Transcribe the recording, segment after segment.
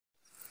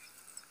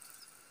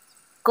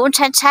cũng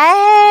chán cháy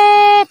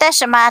tại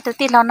sao mà tụi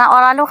tin là nó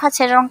ở lúc khác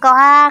chơi rong câu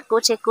ha cũng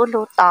chỉ cũng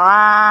lú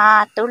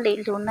tỏ tụi lì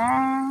lú nè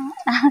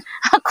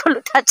cũng lú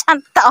ta chăn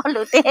tỏ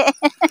lú tê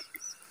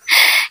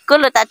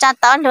cũng lú ta chăn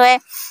tỏ lú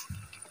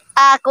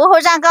à cũng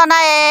hồi răng câu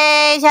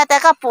này giờ tới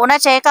các phụ nó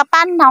chơi các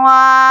bán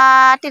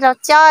nào đi đâu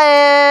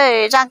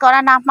chơi răng câu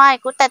nó nằm mai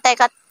cũng tay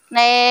cái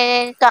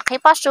này các khi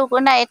bắt su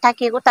cũng này thay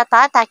kia cũng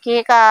ta thay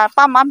kia cái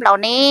băm mắm lẩu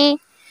ní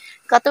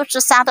có tu chú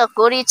sang tôi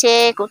cố đi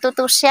chơi cũng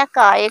tu xe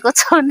cởi cũng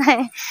tu này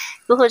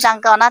cũng hồi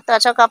rằng còn nó tôi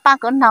cho các bạn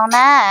cũng nấu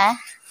nè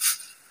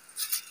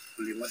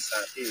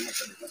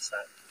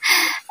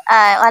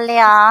ở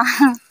liền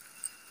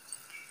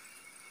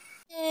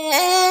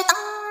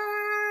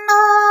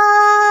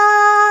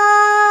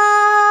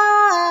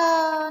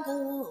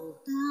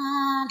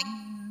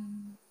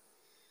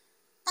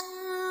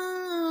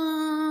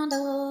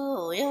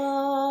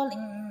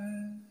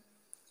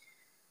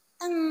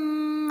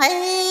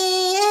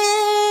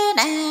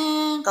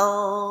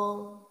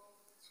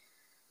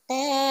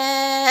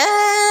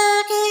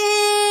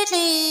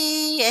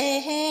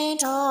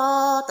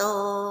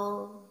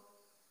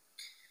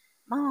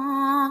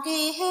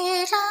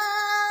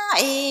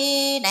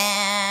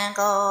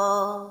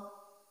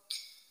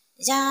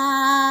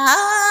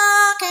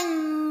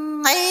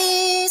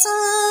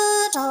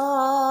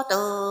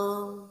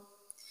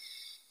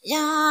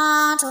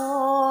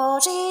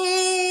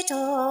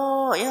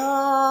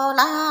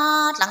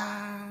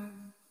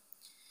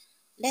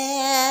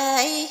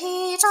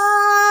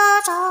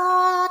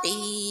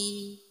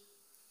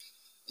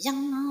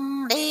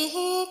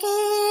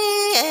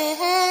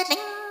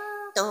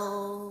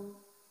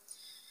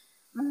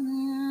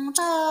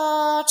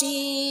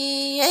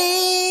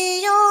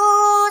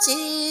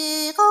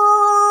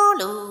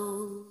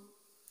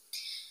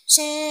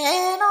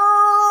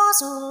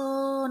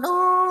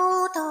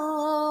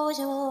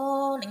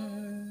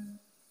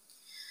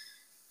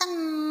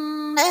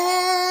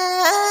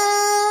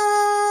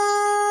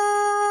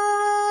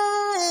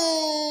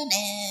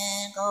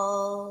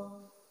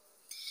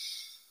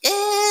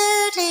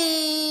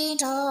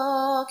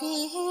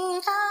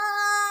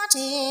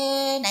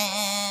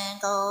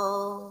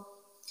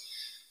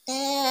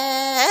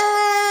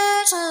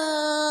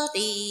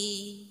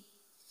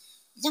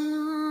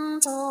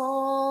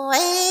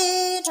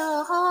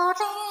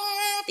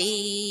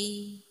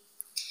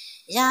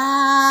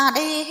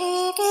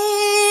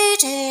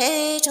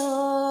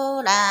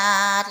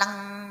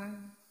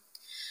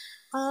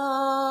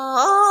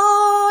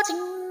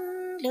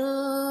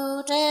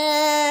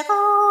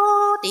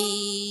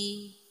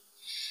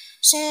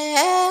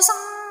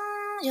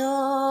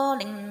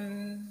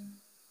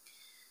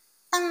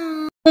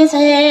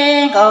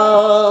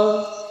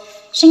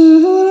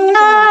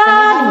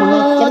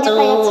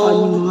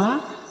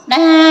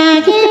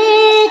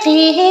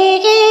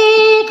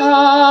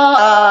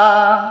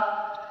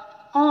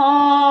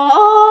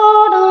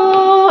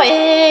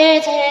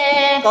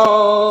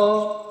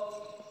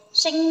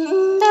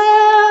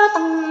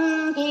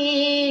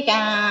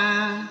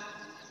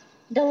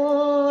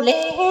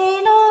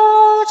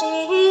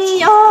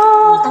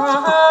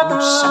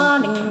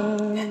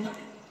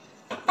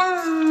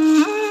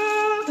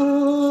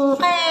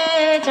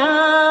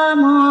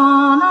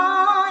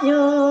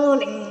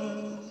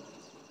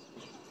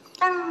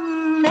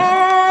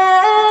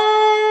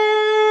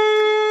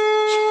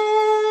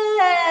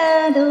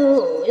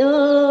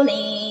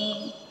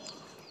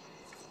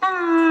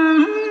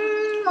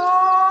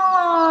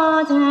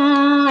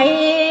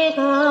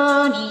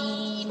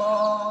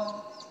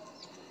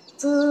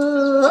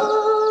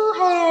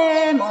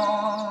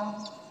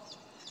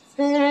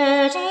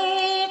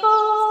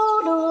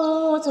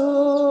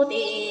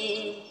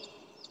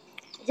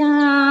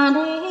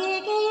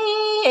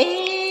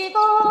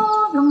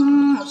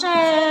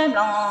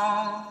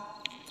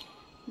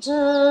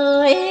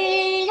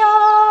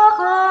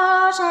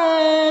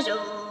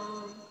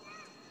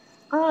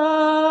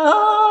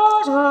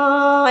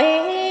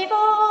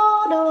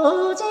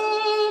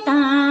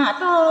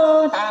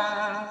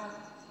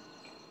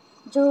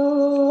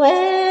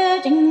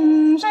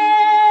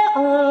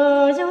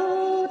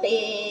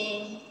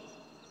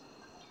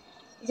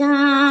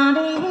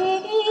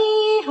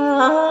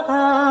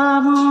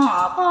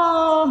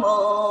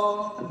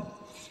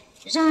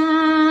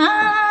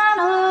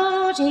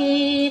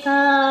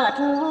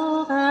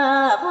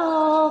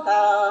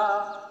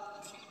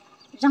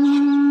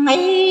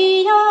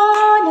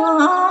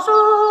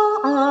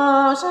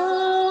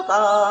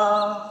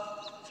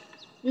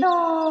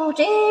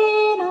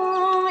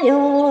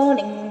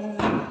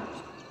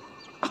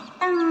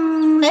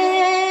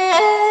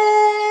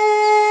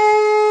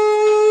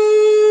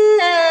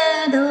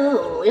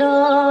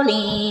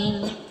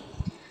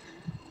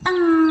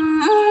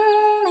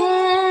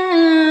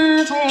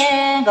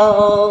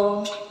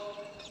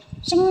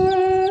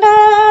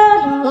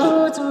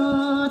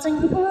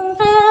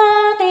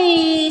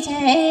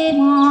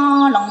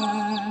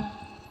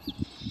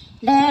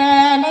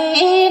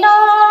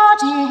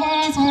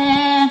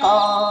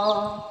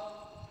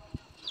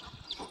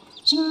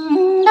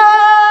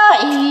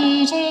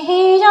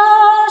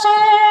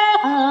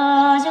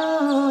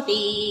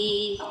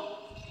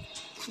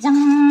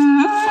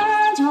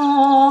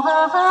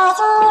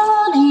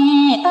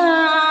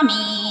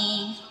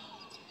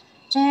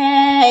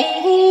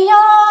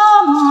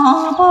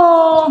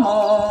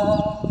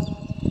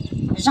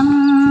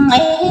răng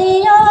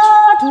ấy yo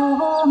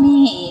tru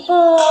mi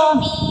bố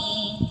mi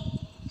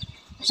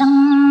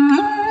răng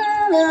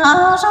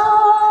ngã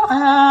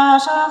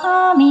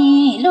sa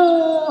mi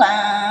lu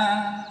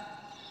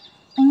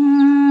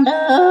tình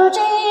đỡ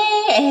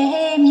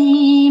chế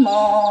mi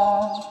mô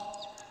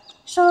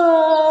số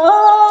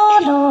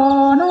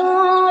đồ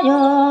nó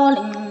yo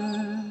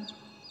linh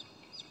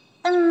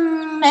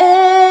tăng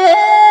đế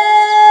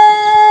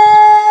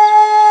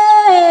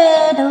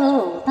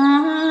đồ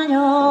ta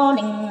yo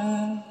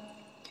linh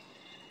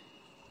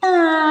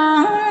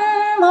tăng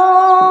mô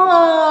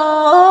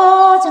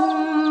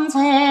chân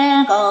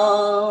xe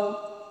cầu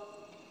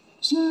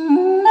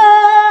sinh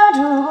đa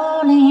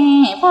đồ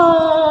linh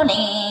bố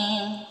linh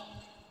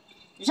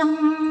răng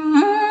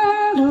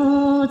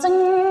đồ chân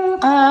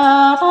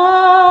ca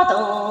ra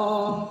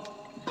đồ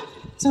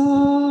dù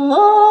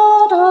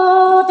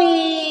đồ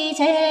đi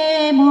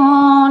chế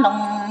mô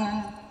lòng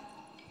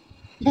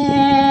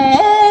để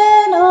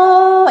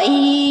nó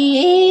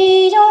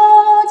ý yo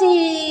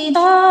gì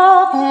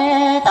đó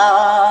thế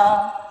ta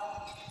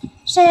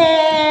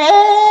sẽ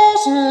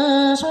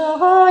sự số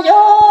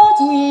yo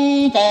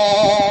gì để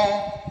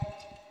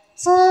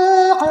sự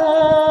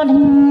có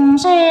linh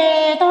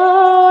sẽ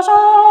đó số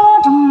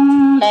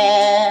trong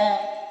lệ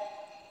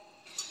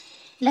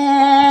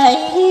lệ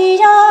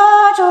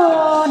ya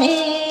cho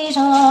đi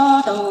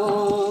cho tu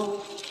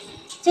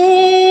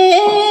chỉ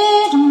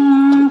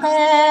trong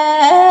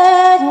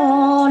cái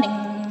vô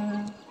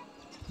linh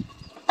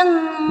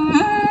tăng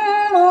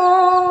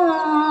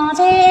mô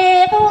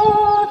chế tu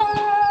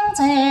tăng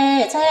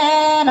chế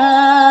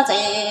ra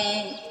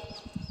chế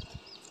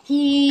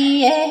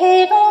thì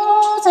tu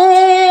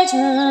chế chữ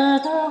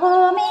tu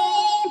mi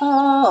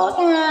bồ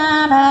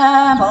ca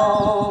la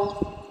bồ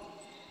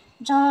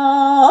cho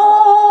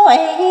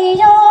ấy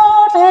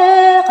yo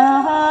thế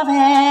có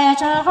về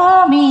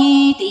cho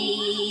mi tì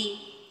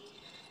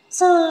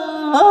sư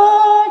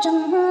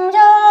chân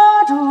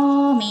yo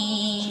tru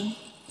mi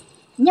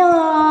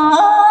nhỏ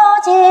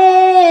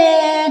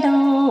chế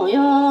đủ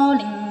yo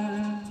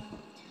linh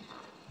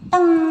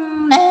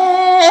tăng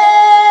lễ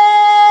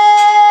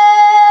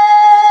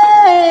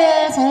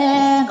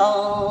sẽ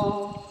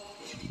cầu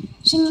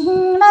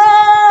sinh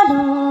la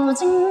đủ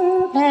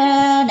sinh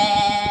lễ nè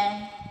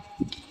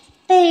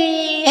tê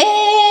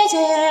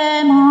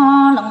chế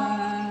mò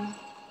lòng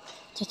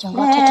cho chồng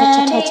có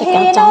cho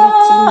căng trong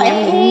nó chỉ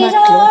nhắm mắt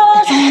luôn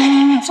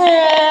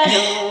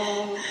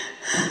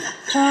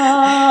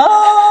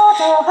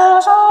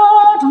cho số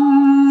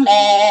trong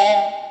lệ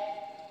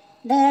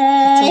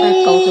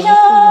lệ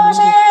yo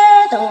sẽ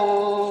tu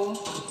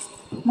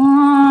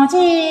mò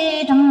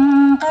chi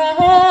trong cái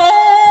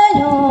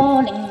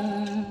yo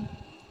linh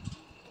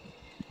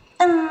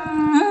tăng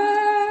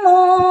mô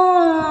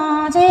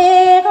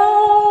chế cô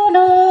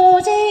lu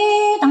chi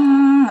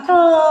tăng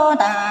trô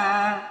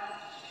ta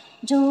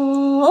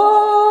chú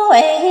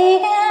ấy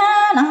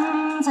ga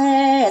năng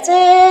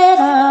chế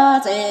ra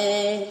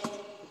chế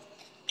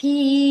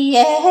khi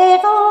ấy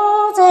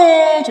cô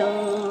chế chú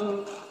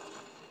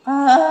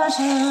ở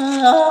sự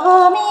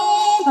mi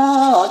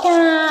bồ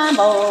ca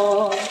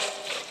bồ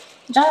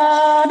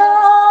ra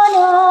đó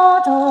nhớ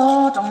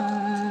trô trùng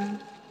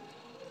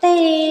tê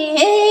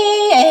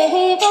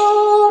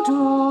cô trù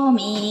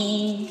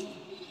mi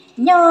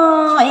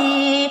nhỏ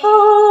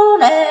cô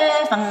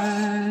lệ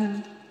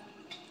phần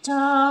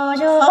cho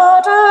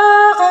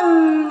cho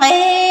khăn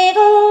ấy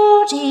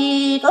cô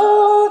chỉ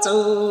cô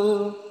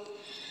dù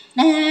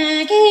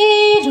nè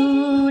ki dù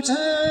chữ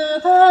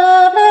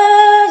cơ lê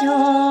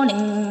yo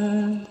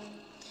linh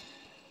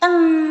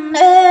tăng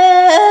lê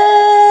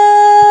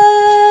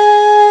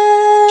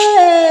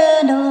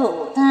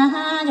đồ ta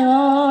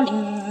yo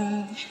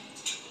linh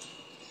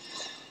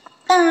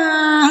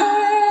tăng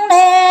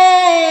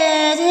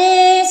lê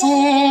di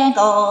xe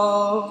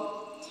cầu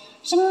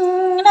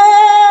sinh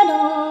lê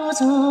đồ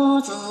su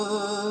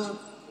tử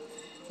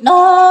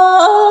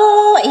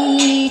nó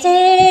ý di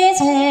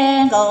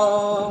xe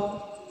cầu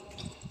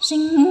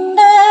sinh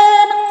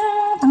lê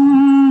nông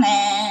tăng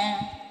nè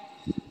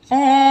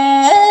phê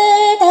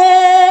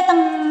thế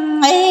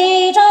tăng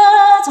ấy ra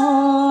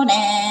cho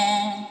nè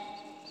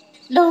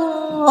lô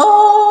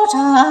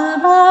cha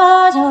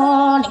ba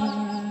yo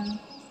linh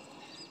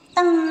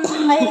tăng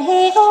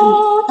ấy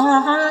cô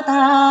ta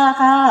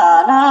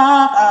ca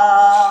la ca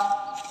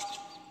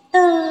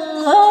tư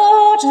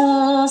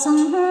trừ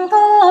sang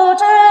cô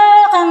cha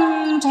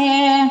căng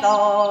che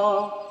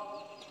cầu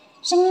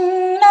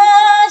sinh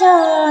la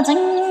yo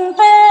chính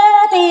phê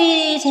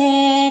đi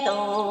che tu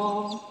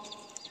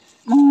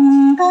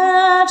mong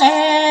ca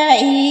che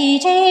y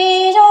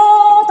chi yo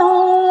tu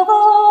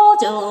cô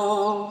chủ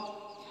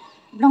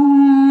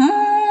lòng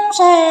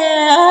sẽ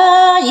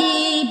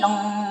y lòng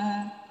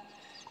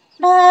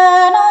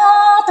đa na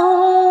tu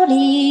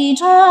li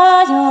cha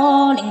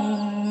yo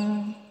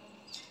linh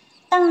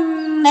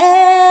tăng lễ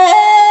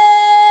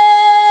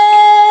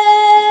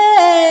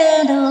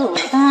đủ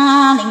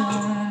ta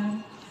linh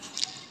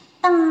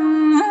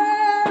tăng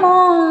mô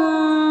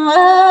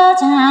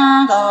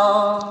cha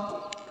cầu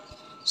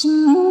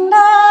sinh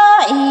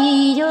đại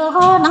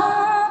nắng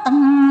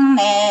tăng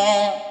nè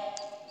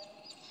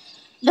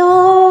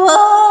lu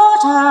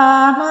cha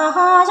la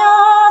ya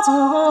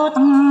zo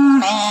tăng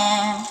nè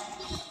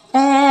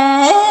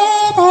để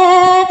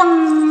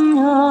tăng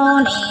yo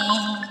li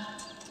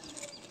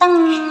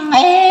tăng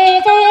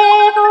ai thế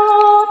bu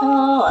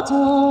thọ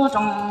chu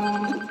trong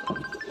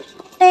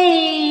để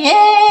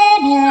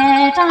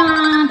cha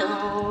du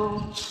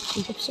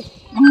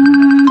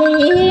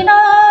đi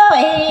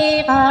nói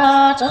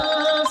cả chữ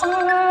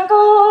sang tu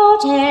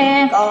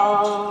chế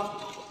cầu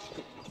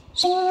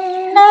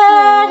sinh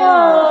ra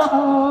cho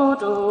hậu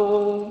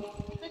trụ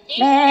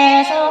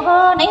để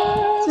cho nín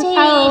chi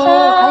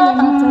ra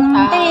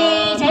tâm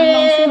tây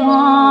chế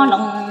mò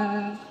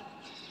lòng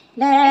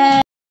để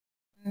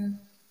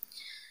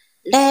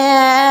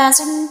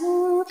sinh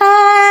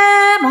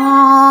ra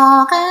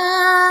mò cá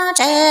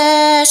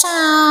chế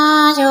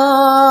sa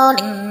cho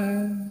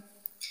linh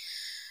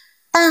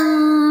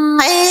tăng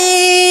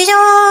ấy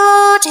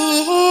cho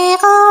chỉ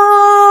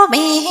có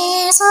bị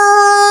sơ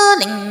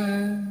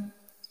linh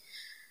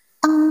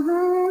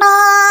tăng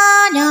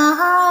đã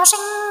nhỏ sinh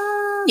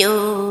dù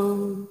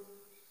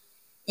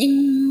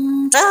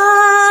nhưng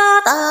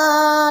ra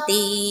ta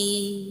tì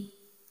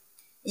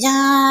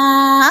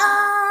ya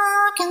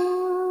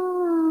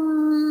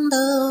căng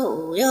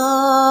đầu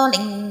yo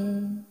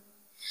linh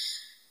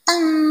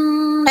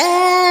tăng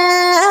đế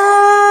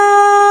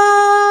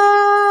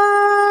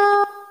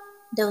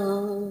đồ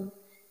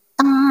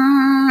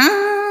tăng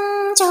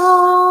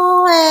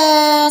cho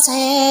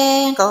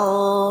xe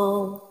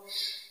cầu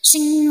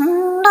sinh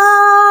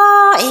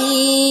đó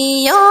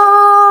yo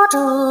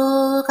tru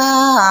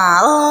ca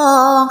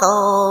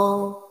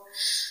cầu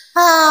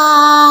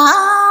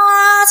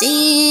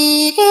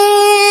chỉ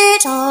cái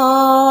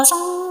cho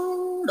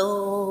sống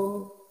đồ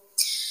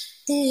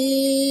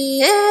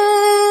thì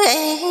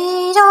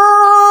yo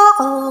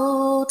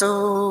cầu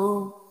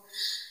tru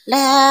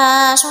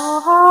là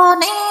số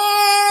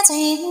nét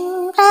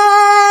tình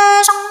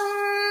ra trong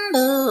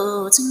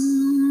đời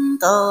tình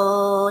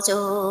cầu cho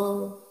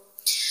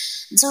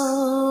dù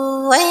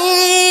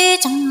ấy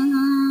chẳng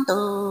từ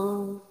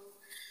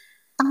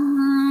tăng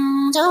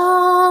cho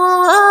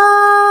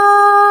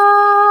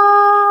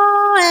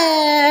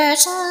ấy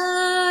sư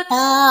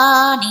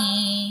ta ni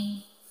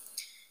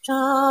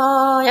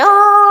rồi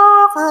yo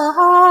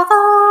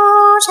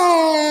có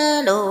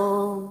sẽ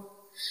đồ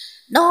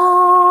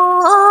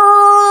đó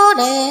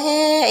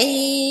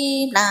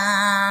để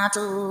là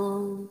trụ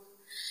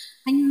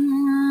anh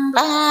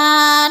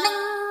là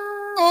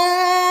ninh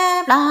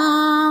em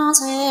là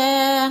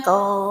sẽ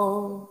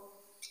cầu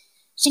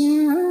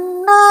sinh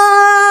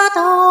đã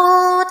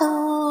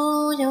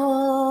tô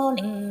vô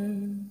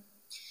linh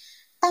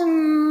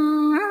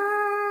tăng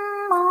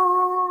mô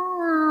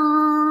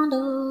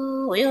đủ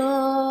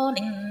vô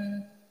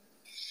linh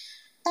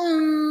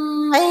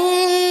tăng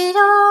ấy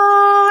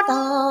đó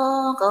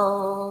đó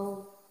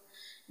cầu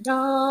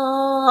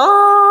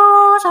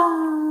đó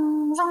trong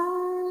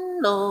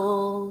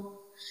đồ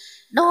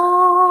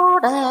đô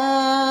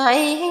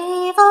đại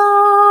có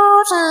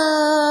sự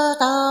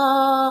ta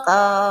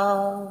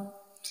cầu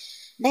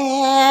để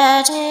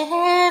chế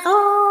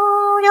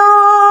cứu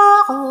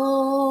gió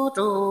khu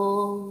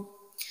trụ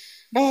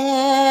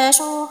để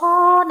số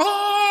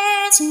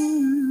nét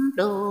sinh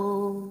đủ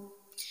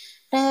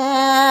để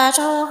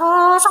cho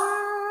sống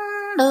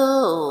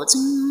đủ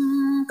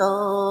chứng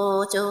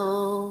cầu chu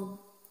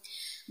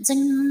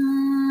dinh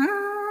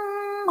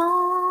mô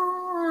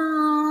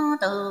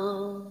tử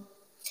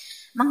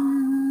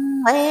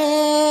mong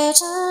về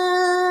chữ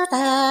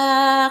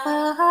ta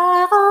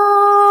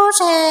có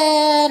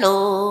sẽ lù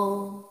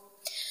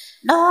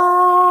đó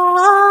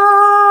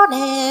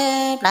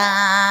đẹp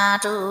là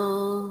trụ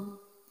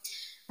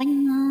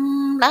anh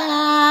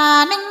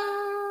là ninh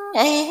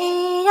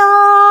ấy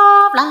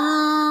gió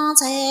là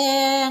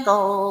sẽ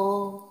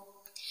cầu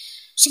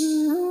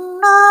sinh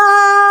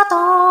nó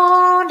to